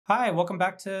Hi, welcome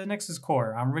back to Nexus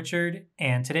Corps. I'm Richard,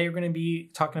 and today we're going to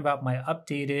be talking about my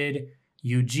updated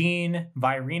Eugene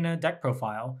Virina deck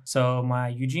profile. So my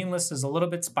Eugene list is a little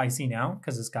bit spicy now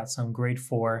because it's got some grade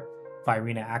 4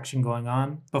 Virina action going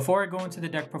on. Before I go into the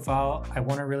deck profile, I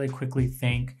want to really quickly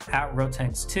thank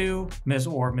 @Rotanks2,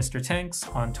 Mr. Tanks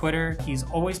on Twitter. He's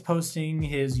always posting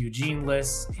his Eugene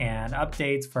lists and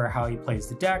updates for how he plays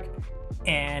the deck.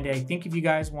 And I think if you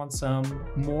guys want some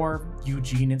more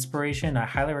Eugene inspiration, I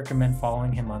highly recommend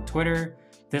following him on Twitter.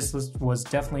 This list was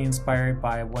definitely inspired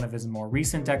by one of his more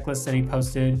recent deck lists that he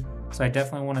posted. So I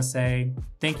definitely want to say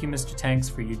thank you, Mr. Tanks,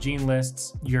 for Eugene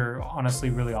lists. You're honestly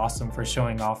really awesome for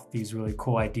showing off these really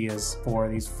cool ideas for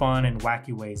these fun and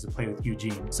wacky ways to play with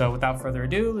Eugene. So without further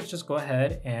ado, let's just go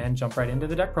ahead and jump right into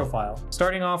the deck profile.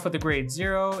 Starting off with the grade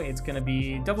 0, it's going to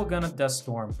be Double Gun of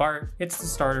Duststorm Bart. It's the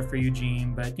starter for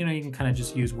Eugene, but you can kind of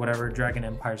just use whatever Dragon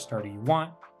Empire starter you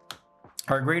want.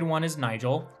 Our grade 1 is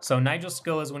Nigel. So Nigel's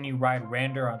skill is when you ride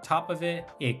Rander on top of it,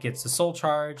 it gets a soul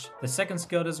charge. The second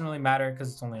skill doesn't really matter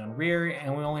because it's only on rear,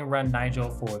 and we only run Nigel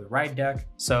for the ride deck.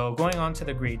 So going on to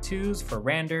the grade 2s for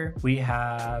Rander, we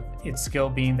have its skill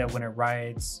being that when it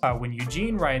rides, when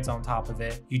Eugene rides on top of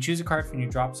it, you choose a card from your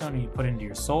drop zone and you put it into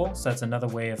your soul. So that's another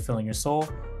way of filling your soul.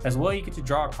 As well, you get to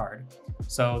draw a card.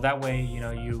 So that way,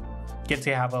 you get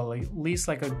to have at least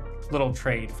like a little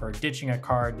trade for ditching a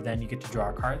card, but then you get to draw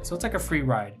a card. So it's like a free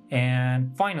ride.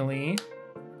 And finally,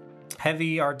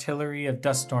 Heavy Artillery of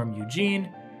Duststorm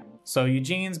Eugene. So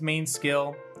Eugene's main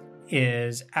skill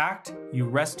is Act, you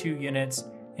rest 2 units,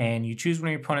 and you choose one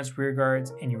of your opponent's rear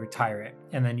guards and you retire it.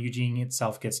 And then Eugene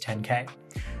itself gets 10k.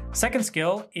 Second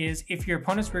skill is if your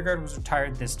opponent's rear guard was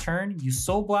retired this turn, you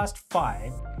Soul Blast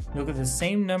 5. You'll get the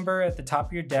same number at the top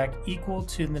of your deck equal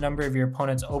to the number of your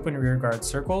opponent's open rear guard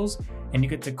circles, and you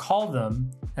get to call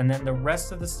them, and then the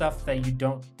rest of the stuff that you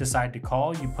don't decide to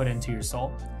call, you put into your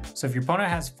soul. So if your opponent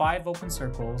has 5 open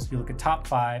circles, you look at top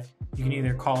 5, you can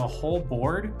either call a whole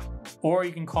board, or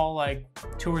you can call like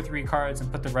 2 or 3 cards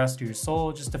and put the rest to your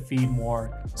soul just to feed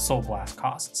more Soul Blast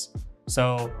costs.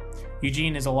 So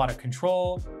Eugene is a lot of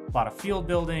control, a lot of field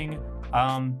building,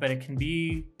 but it can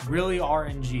be really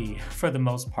RNG for the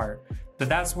most part. But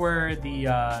that's where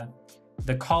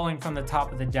the calling from the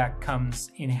top of the deck comes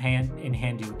in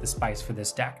handy with the spice for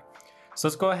this deck. So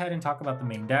let's go ahead and talk about the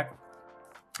main deck.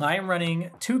 I am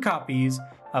running 2 copies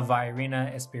of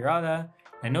Virina Espirada.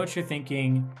 I know what you're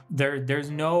thinking.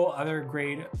 There's no other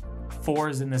grade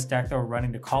 4s in this deck that we're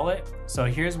running to call it. So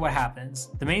here's what happens.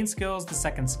 The main skill is the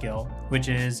second skill, which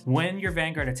is when your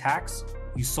Vanguard attacks,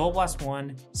 you Soul Blast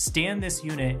 1, stand this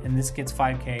unit, and this gets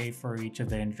 5k for each of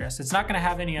the underdress. It's not going to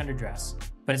have any underdress,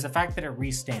 but it's the fact that it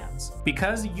restands.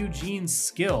 Because Eugene's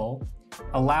skill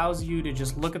allows you to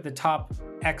just look at the top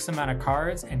X amount of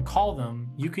cards and call them,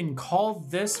 you can call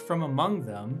this from among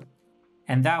them,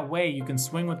 and that way you can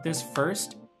swing with this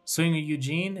first, swing a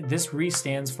Eugene, this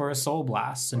restands for a Soul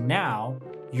Blast. So now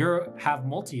you have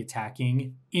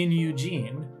multi-attacking in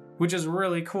Eugene, which is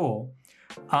really cool.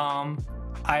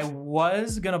 I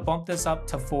was gonna bump this up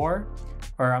to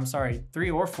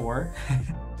 3 or 4,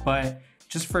 but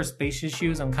just for space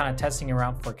issues, I'm kind of testing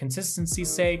around for consistency's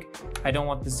sake. I don't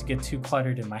want this to get too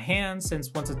cluttered in my hand,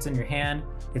 since once it's in your hand,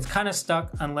 it's kind of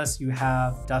stuck unless you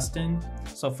have Dustin.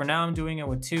 So for now, I'm doing it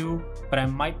with 2, but I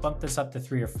might bump this up to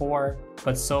 3 or 4.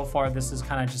 But so far, this is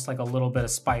kind of just like a little bit of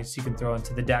spice you can throw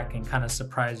into the deck and kind of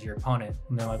surprise your opponent.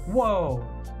 And they're like, whoa,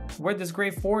 where'd this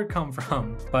grade 4 come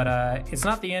from? But it's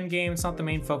not the end game. It's not the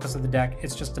main focus of the deck.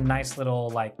 It's just a nice little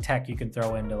like tech you can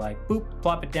throw into like, boop,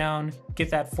 plop it down, get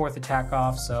that 4th attack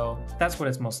off. So that's what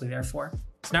it's mostly there for.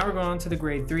 So now we're going on to the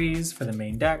grade 3s for the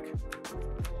main deck.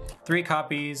 3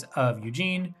 copies of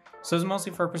Eugene. So it's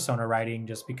mostly for persona writing,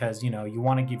 just because, you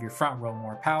want to give your front row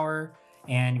more power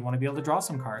and you want to be able to draw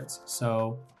some cards.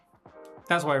 So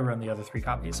that's why I run the other 3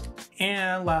 copies.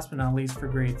 And last but not least for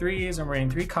grade 3s, I'm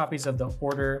running 3 copies of the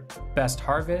Order Best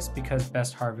Harvest, because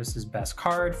Best Harvest is best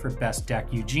card for best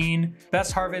deck Eugene.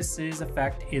 Best Harvest's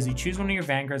effect is you choose one of your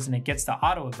Vanguards and it gets the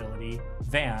auto ability,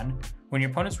 Van. When your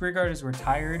opponent's rear guard is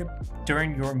retired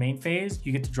during your main phase,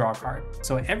 you get to draw a card.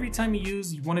 So every time you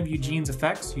use one of Eugene's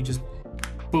effects, you just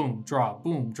boom, draw,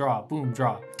 boom, draw, boom,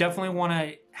 draw. Definitely want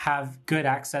to have good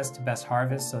access to Best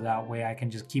Harvest, so that way I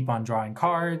can just keep on drawing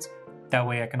cards. That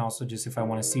way I can also just, if I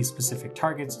want to see specific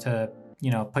targets to,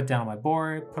 put down on my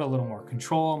board, put a little more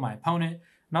control on my opponent,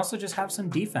 and also just have some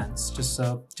defense,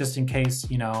 just in case,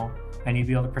 I need to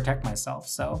be able to protect myself.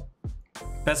 So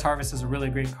Best Harvest is a really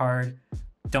great card.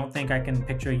 Don't think I can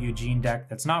picture a Eugene deck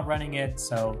that's not running it,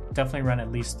 so definitely run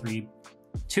at least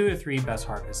 2 to 3 Best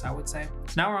Harvests, I would say.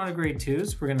 So now we're on to grade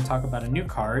 2s. We're going to talk about a new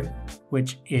card,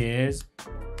 which is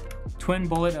Twin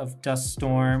Bullet of Dust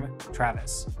Storm,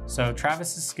 Travis. So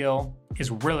Travis's skill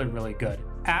is really, really good.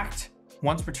 Act,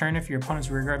 once per turn if your opponent's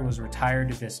rearguard was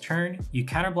retired this turn, you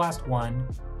counterblast 1,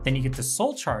 then you get to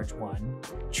soul charge 1,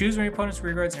 choose one of your opponent's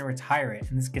rearguards and retire it,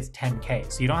 and this gets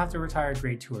 10k. So you don't have to retire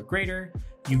grade 2 or greater,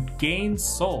 you gain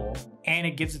soul, and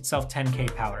it gives itself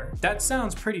 10k power. That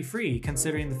sounds pretty free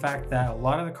considering the fact that a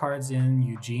lot of the cards in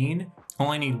Eugene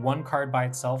only need 1 card by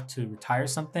itself to retire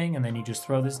something, and then you just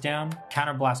throw this down,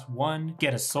 counterblast 1,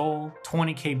 get a soul,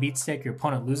 20k beat stick, your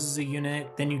opponent loses a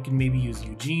unit, then you can maybe use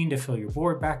Eugene to fill your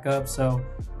board back up. So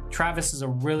Travis is a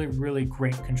really, really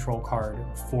great control card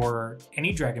for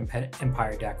any Dragon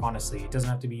Empire deck, honestly. It doesn't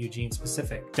have to be Eugene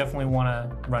specific. Definitely want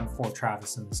to run 4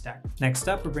 Travis in this deck. Next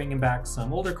up, we're bringing back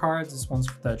some older cards. This one's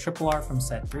the Triple R from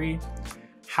set 3.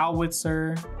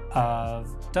 Howitzer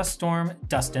of Dust Storm,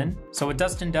 Dustin. So what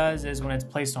Dustin does is when it's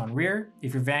placed on rear,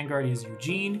 if your Vanguard is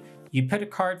Eugene, you put a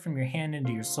card from your hand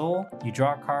into your soul, you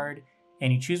draw a card,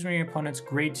 and you choose one of your opponent's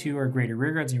grade 2 or greater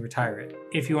rearguards and you retire it.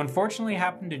 If you unfortunately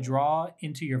happen to draw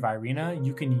into your Virina,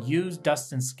 you can use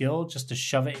Dustin's skill just to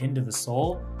shove it into the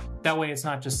soul. That way it's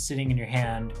not just sitting in your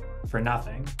hand for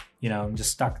nothing, you know,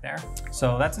 just stuck there.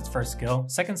 So that's its first skill.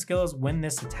 Second skill is when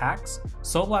this attacks,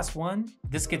 Soul Blast 1,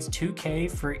 this gets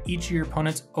 2k for each of your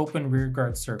opponent's open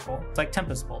rearguard circle. It's like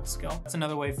Tempest Bolt skill. That's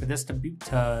another way for this to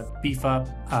beef up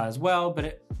as well,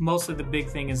 but mostly the big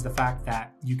thing is the fact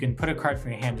that you can put a card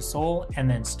from your hand to soul and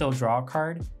then still draw a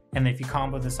card. And then if you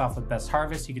combo this off with Best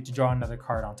Harvest, you get to draw another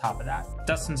card on top of that.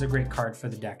 Dustin's a great card for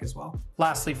the deck as well.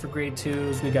 Lastly, for grade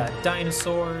 2s, we got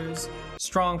Dinosaurs,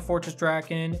 Strong Fortress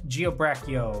Dragon,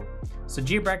 Geobrachio. So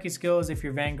Geobrachio's skill is if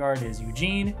your Vanguard is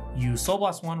Eugene, you Soul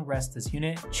Blast 1, rest this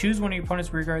unit, choose one of your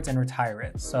opponent's rearguards and retire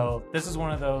it. So this is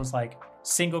one of those like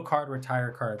single card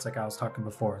retire cards like I was talking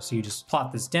before. So you just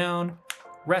plot this down,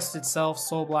 rest itself,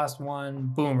 Soul Blast 1,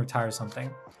 boom, retire something.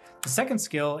 The second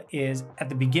skill is at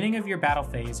the beginning of your battle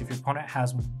phase, if your opponent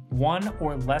has 1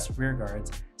 or less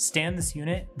rearguards, stand this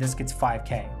unit, this gets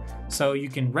 5k. So you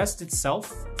can rest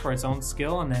itself for its own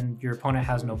skill and then your opponent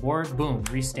has no board, boom,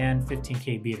 restand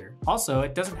 15k beater. Also,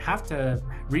 it doesn't have to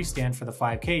restand for the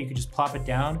 5k, you can just plop it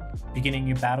down, beginning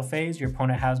your battle phase, your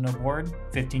opponent has no board,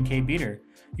 15k beater.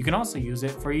 You can also use it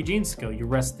for Eugene's skill, you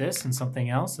rest this and something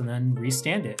else and then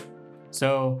restand it.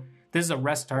 So this is a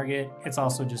rest target. It's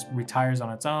also just retires on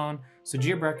its own. So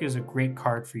Geobrachio is a great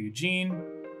card for Eugene.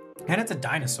 And it's a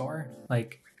dinosaur.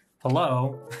 Like,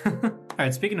 hello. All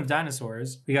right, speaking of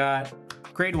dinosaurs, we got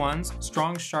grade 1s,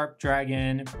 Strong Sharp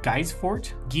Dragon,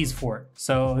 Geisfort.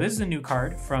 So this is a new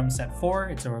card from set 4.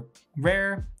 It's a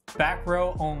rare, back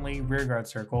row only rearguard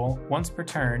circle. Once per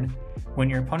turn, when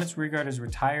your opponent's rearguard is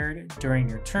retired during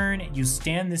your turn, you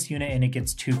stand this unit and it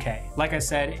gets 2k. Like I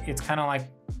said, it's kind of like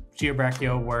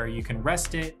Geobrachio where you can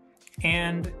rest it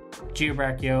and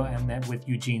Geobrachio and then with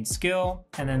Eugene's skill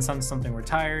and then something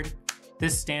retired.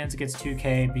 This stands, it gets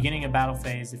 2k. Beginning of battle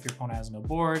phase, if your opponent has no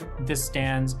board, this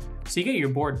stands. So you get your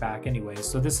board back anyway.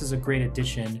 So this is a great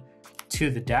addition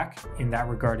to the deck in that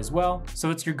regard as well.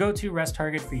 So it's your go-to rest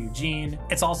target for Eugene.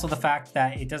 It's also the fact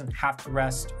that it doesn't have to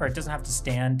rest or it doesn't have to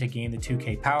stand to gain the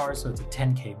 2k power. So it's a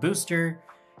 10k booster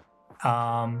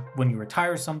when you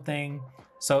retire something.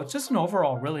 So it's just an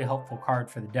overall really helpful card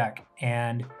for the deck.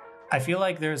 And I feel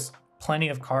like there's plenty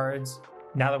of cards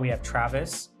now that we have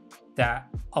Travis that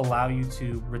allow you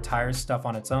to retire stuff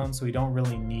on its own. So we don't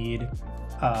really need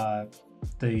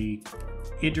the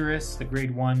Idris, the grade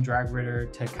 1 Drag Ritter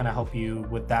to kind of help you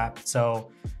with that.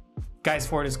 So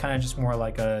Geisfort is kind of just more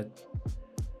like a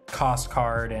cost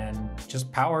card and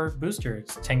just power booster.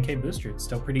 It's 10k booster. It's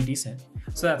still pretty decent.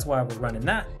 So that's why we're running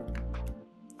that.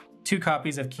 2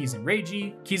 copies of Keys and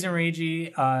Reiji. Keys and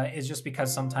Reiji is just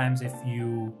because sometimes if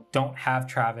you don't have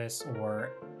Travis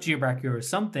or Geobrachio or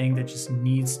something that just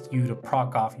needs you to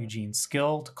proc off Eugene's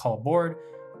skill to call a board,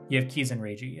 you have Keys and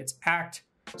Reiji. It's Act,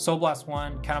 Soul Blast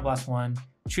 1, Counterblast 1,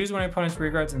 choose one of your opponent's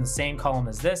rearguards in the same column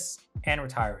as this, and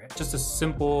retire it. Just a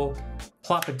simple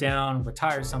plop it down,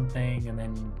 retire something, and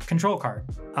then control card.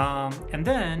 And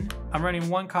then I'm running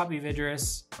 1 copy of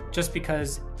Idris just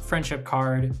because friendship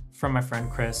card from my friend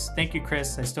Chris. Thank you,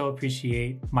 Chris. I still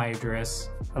appreciate my Idris.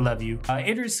 I love you.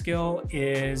 Idris' skill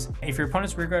is if your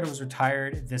opponent's rearguard was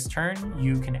retired this turn,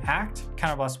 you can act,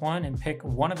 counterblast 1, and pick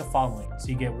one of the following. So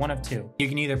you get 1 of 2. You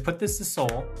can either put this to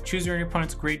soul, choose your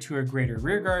opponent's grade 2 or greater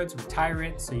rearguards, retire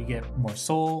it so you get more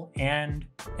soul, and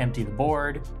empty the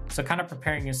board. So kind of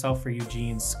preparing yourself for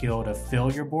Eugene's skill to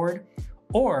fill your board.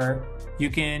 Or you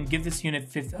can give this unit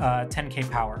 10k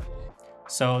power.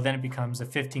 So then it becomes a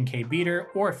 15k beater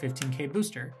or a 15k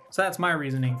booster. So that's my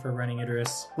reasoning for running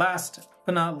Idris. Last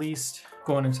but not least,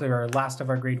 going into our last of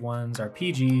our grade 1s, our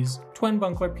PGs. Twin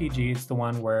Bunkler PG, it's the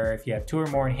one where if you have 2 or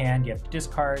more in hand, you have to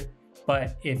discard.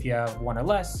 But if you have 1 or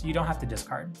less, you don't have to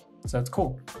discard. So it's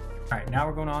cool. All right, now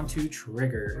we're going on to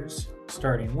triggers,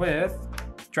 starting with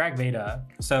Drag Veda.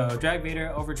 So Drag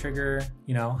Veda, over trigger,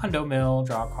 you know, hundo mill,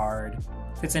 draw a card.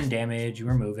 If it's in damage, you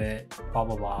remove it, blah,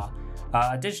 blah, blah.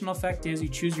 Additional effect is you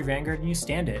choose your Vanguard and you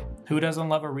stand it. Who doesn't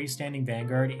love a restanding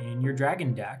Vanguard in your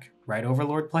Dragon deck, right,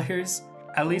 Overlord players?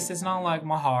 At least it's not like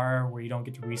Mahar where you don't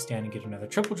get to restand and get another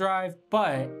triple drive,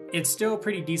 but it's still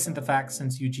pretty decent the fact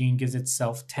since Eugene gives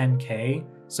itself 10k.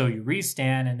 So you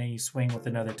restand and then you swing with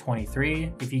another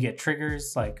 23. If you get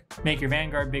triggers, like make your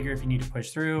Vanguard bigger if you need to push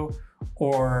through,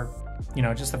 or, you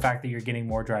know, just the fact that you're getting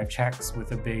more drive checks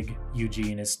with a big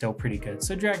Eugene is still pretty good.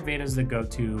 So Drag Veda is the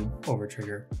go-to over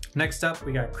trigger. Next up,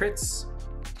 we got crits.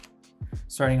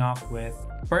 Starting off with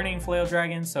Burning Flail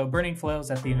Dragon. So Burning Flail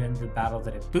is at the end of the battle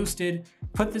that it boosted.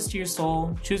 Put this to your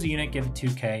soul, choose a unit, give it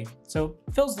 2k. So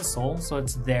it fills the soul, so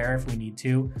it's there if we need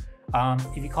to.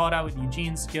 If you call it out with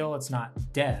Eugene's skill, it's not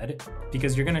dead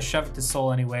because you're gonna shove it to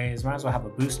soul anyways. Might as well have a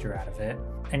booster out of it.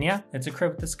 And yeah, it's a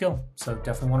crit with the skill, so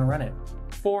definitely wanna run it.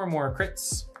 4 more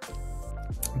crits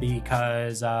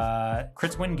because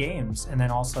crits win games. And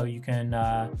then also you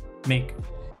can make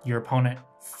your opponent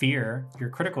fear your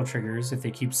critical triggers if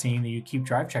they keep seeing that you keep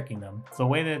drive checking them. The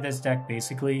way that this deck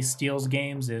basically steals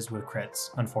games is with crits,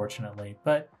 unfortunately,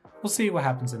 but we'll see what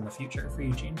happens in the future for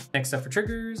Eugene. Next up for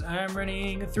triggers, I'm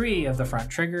running 3 of the front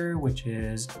trigger, which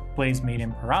is Blaze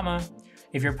Maiden Parama.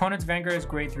 If your opponent's Vanguard is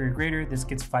grade 3 or greater, this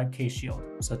gets 5k shield.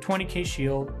 So 20k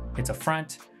shield, it's a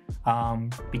front.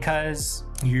 Because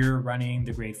you're running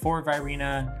the grade 4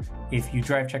 Virina, if you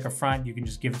drive check a front, you can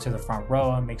just give it to the front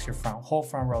row and makes your whole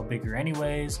front row bigger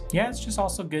anyways. Yeah, it's just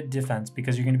also good defense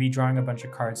because you're going to be drawing a bunch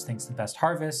of cards thanks to Best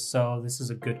Harvest, so this is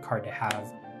a good card to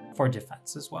have for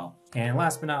defense as well. And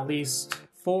last but not least,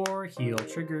 4 heal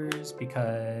triggers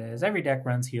because every deck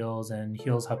runs heals and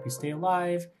heals help you stay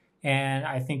alive, and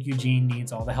I think Eugene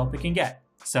needs all the help it can get.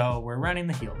 So we're running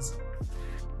the heals.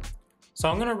 So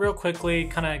I'm gonna real quickly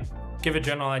kind of give a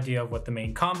general idea of what the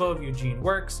main combo of Eugene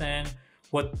works and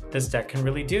what this deck can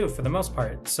really do for the most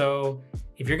part. So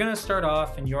if you're gonna start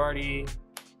off and you already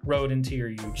rode into your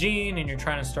Eugene and you're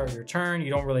trying to start your turn,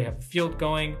 you don't really have a field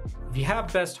going. If you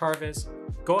have Best Harvest,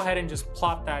 go ahead and just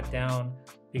plop that down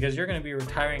because you're gonna be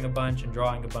retiring a bunch and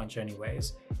drawing a bunch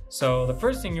anyways. So the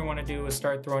first thing you wanna do is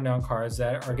start throwing down cards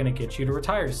that are gonna get you to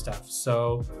retire stuff.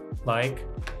 So like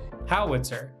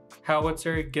Howitzer.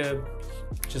 Howitzer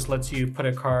just lets you put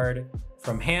a card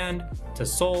from hand to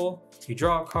soul, you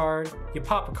draw a card, you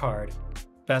pop a card.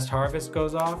 Best Harvest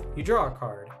goes off, you draw a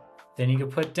card. Then you can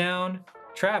put down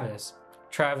Travis.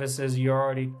 Travis says you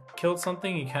already killed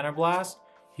something, you counterblast,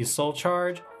 you soul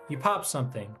charge, you pop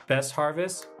something. Best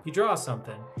Harvest, you draw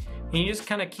something. And you just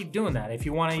kind of keep doing that. If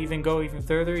you want to even go even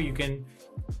further, you can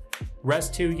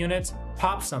rest 2 units,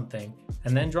 pop something,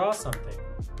 and then draw something.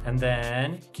 And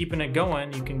then keeping it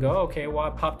going, you can go, okay, well,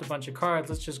 I popped a bunch of cards.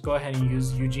 Let's just go ahead and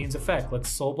use Eugene's effect. Let's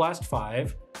Soul Blast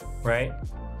 5, right?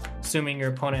 Assuming your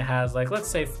opponent has, like, let's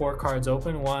say 4 cards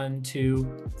open. 1,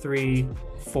 2, 3,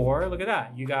 4. Look at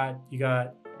that. You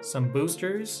got some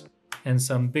boosters and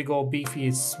some big old beefy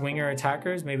swinger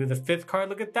attackers. Maybe the 5th card.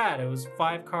 Look at that. It was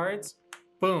 5 cards.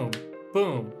 Boom,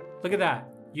 boom. Look at that.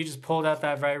 You just pulled out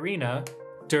that Virina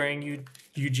during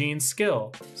Eugene's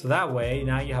skill. So that way,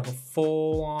 now you have a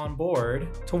full on board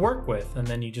to work with, and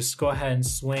then you just go ahead and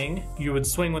swing. You would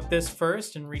swing with this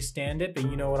first and restand it, but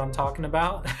you know what I'm talking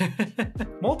about.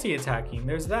 Multi-attacking,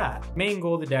 there's that. Main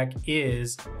goal of the deck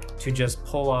is to just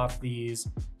pull off these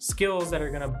skills that are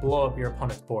gonna blow up your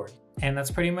opponent's board. And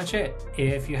that's pretty much it.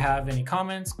 If you have any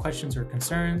comments, questions, or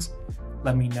concerns,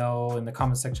 let me know in the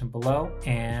comment section below,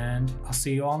 and I'll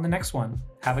see you all in the next one.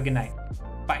 Have a good night.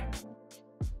 Bye.